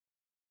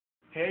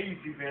Hey,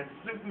 YouTube fans,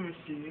 Super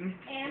Machine,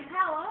 And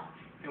Pawa.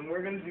 and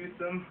we're gonna do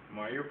some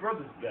Mario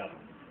Brothers battle.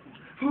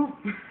 Whew.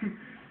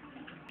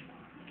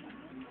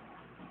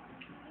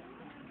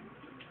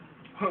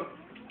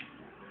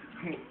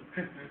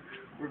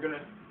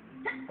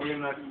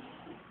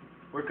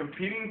 we're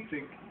competing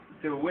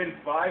to win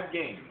 5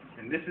 games,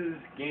 and this is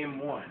game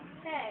 1.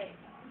 Hey.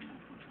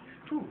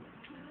 Whew.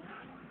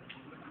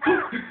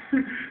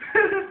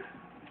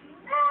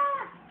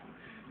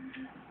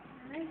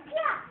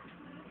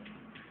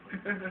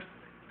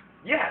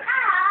 Yes!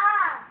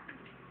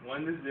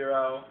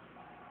 1-0.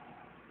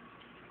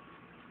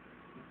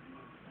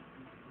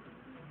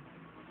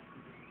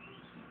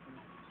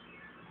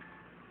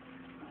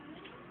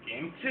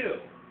 Game 2.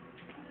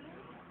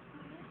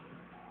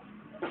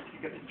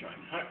 You got to join,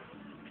 huh?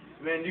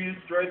 Man, you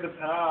destroyed the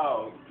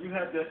POW. You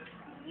had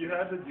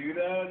to do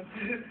that.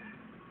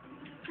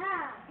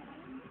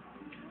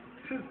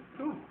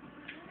 Who?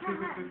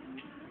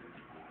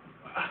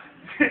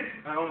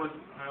 I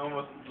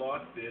almost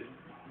lost it.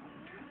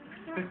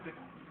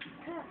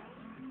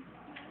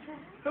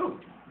 Who?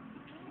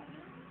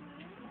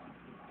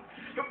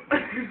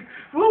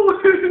 Woo!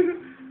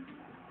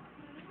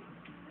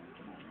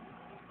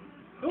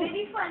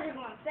 Maybe fun is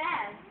going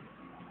fast.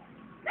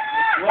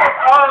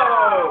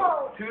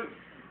 Oh! 2.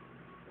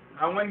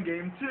 I won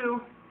game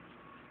 2.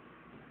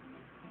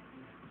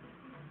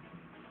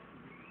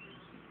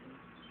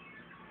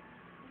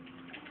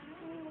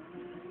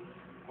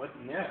 What's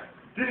next?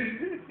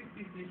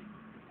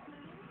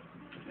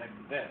 Next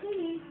is that.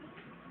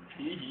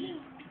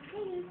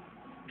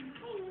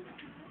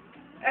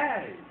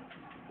 Hey!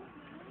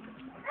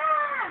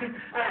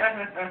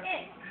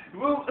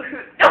 Woo! No,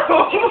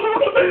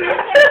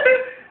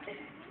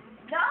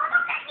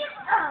 look at you.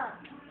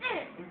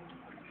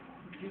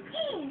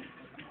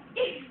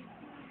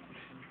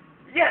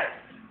 Yes!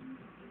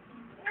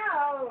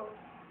 No.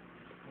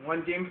 Won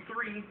game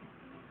 3.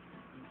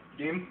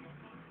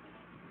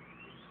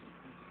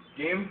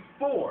 Game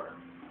 4.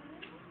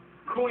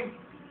 Coin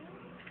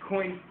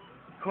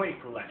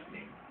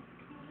collecting.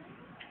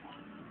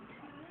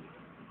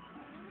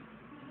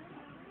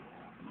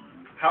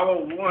 How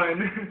about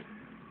 1?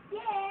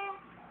 Yeah.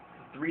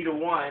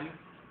 3-1.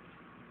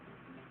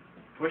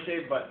 Push a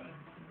button.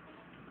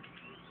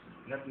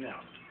 Nothing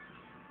else.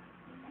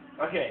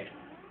 Okay.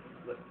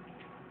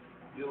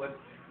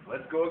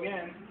 Let's go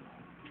again.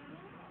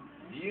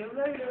 See you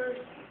later.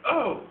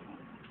 Oh.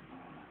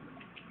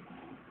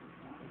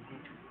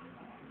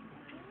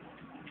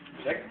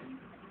 Check.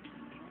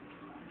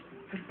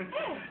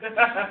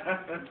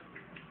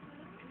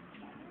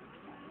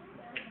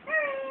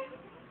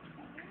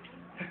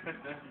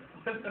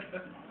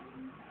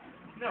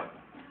 No.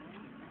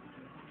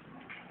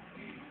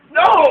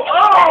 No!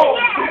 Oh!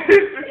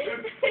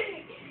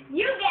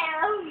 You go.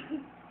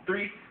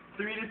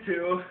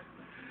 3-2.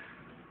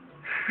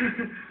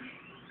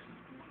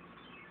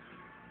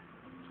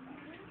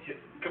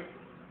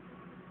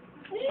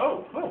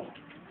 Oh! Oh!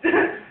 Oh!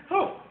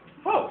 Oh!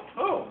 Oh!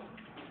 Oh!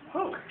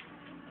 Oh!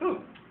 Oh!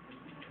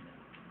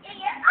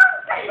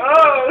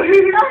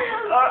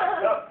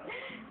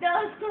 That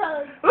was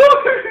close.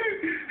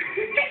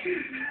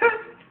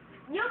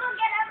 You go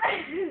get up.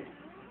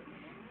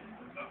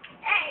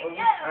 Hey,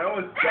 go. I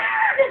almost got.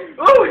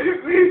 Oh!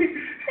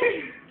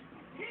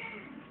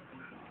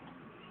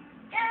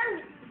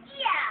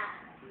 Yeah.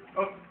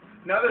 Oh!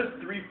 Now there's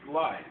 3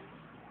 flies.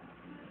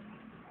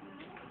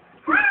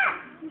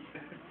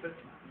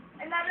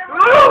 Another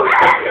Oh! one.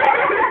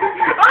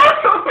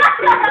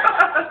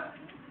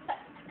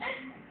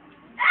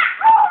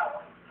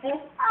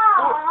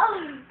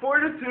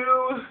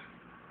 4-2.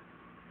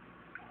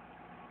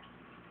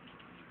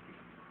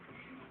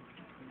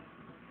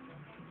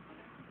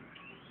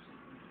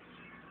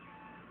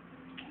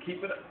 Keep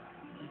it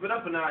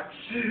up a notch.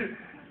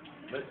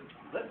 Let's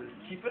just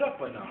keep it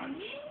up a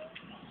notch.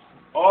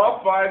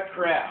 All 5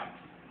 crabs.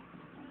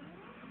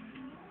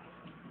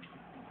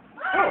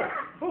 Oh!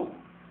 Oh!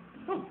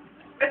 Oh!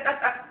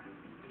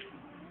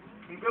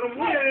 I'm gonna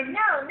win.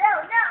 No.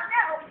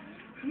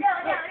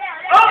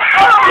 Oh!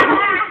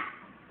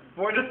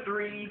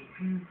 4-3.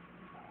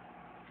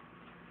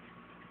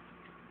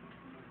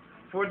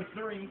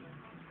 4-3.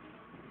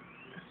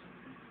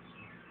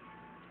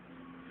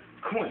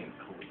 Coin.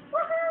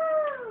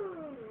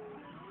 Woohoo!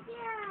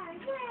 Yeah.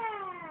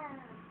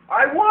 I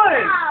won!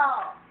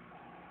 Wow.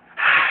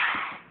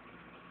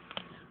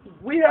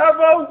 We have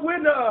a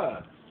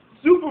winner!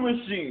 Super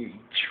Machine!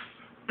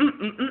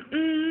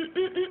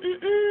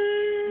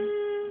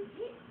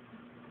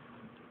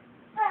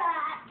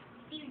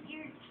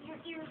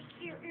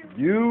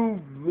 You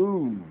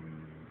lose.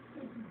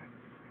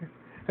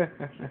 I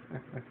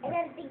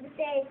got a thing to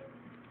say.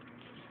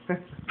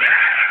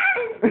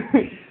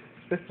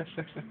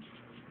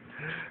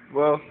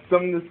 Well,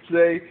 something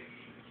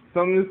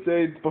to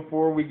say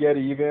before we get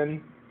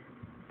even.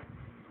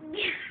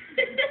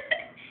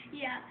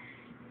 Yeah.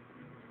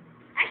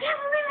 I can't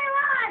believe I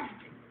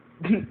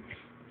lost.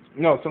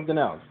 No, something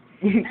else.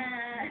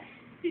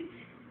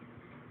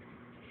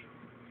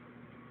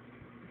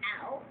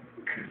 Ow.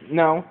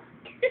 No.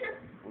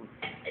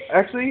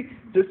 Actually,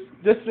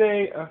 just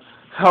say,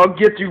 I'll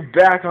get you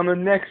back on the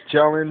next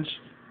challenge.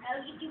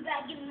 I'll get you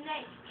back in the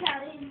next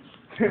challenge.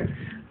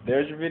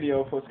 There's your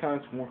video. Post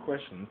comments for more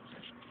questions.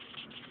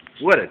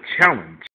 What a challenge.